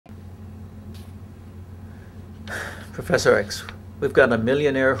Professor X, we've got a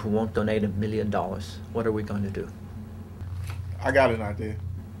millionaire who won't donate $1 million. What are we going to do? I got an idea.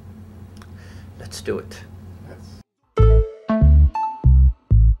 Let's do it.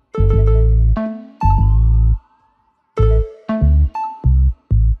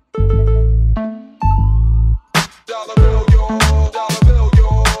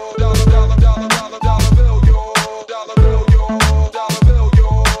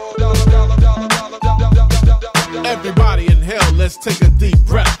 Everybody inhale, let's take a deep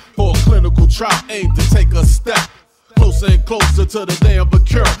breath for a clinical trial aimed to take a step closer and closer to the day of a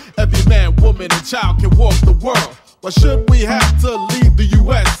cure. Every man, woman, and child can walk the world. Why should we have to leave the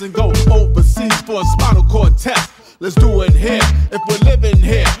U.S. and go overseas for a spinal cord test? Let's do it here. If we're living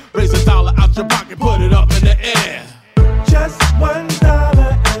here, raise $1 out your pocket, put it up in the air. Just $1 and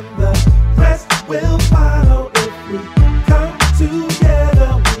the rest will follow. If we come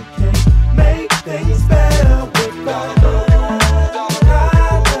together, we can make things better with $1.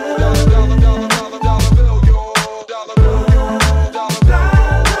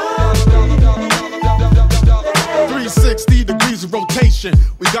 Rotation.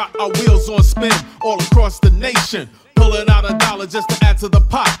 We got our wheels on spin all across the nation. Pulling out $1 just to add to the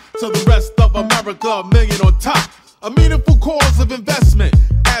pot. To the rest of America, $1 million on top. A meaningful cause of investment,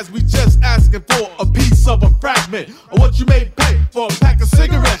 as we just asking for a piece of a fragment of what you may pay for a pack of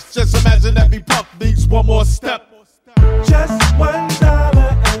cigarettes. Just imagine every puff needs one more step. Just $1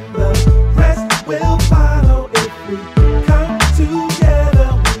 and the rest will follow. If we come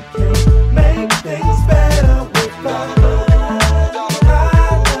together, we can make things better with $1.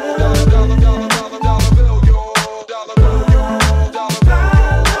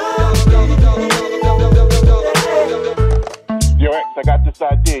 I got this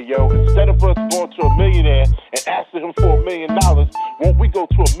idea, yo. Instead of us going to a millionaire and asking him for $1 million, won't we go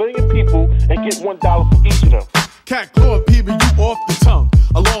to 1 million people and get $1 from each of them? Cat Claw and PB, you off the tongue.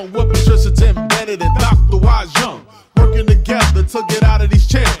 Along with Patricia, Tim Bennett, and Dr. Wise Young. Working together to get out of these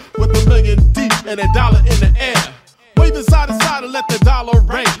chairs with $1 million deep and $1 in the air. Waving side to side and let the dollar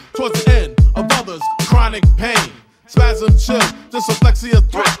rain towards the end of others' chronic pain. Spasm chill, dyslexia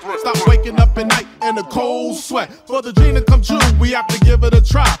threat. Stop waking up at night in a cold sweat. For the dream to come true, we have to give it a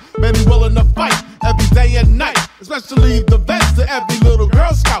try. Many willing to fight every day and night. Especially the vets to every little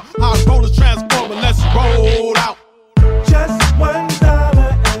Girl Scout. High rollers transport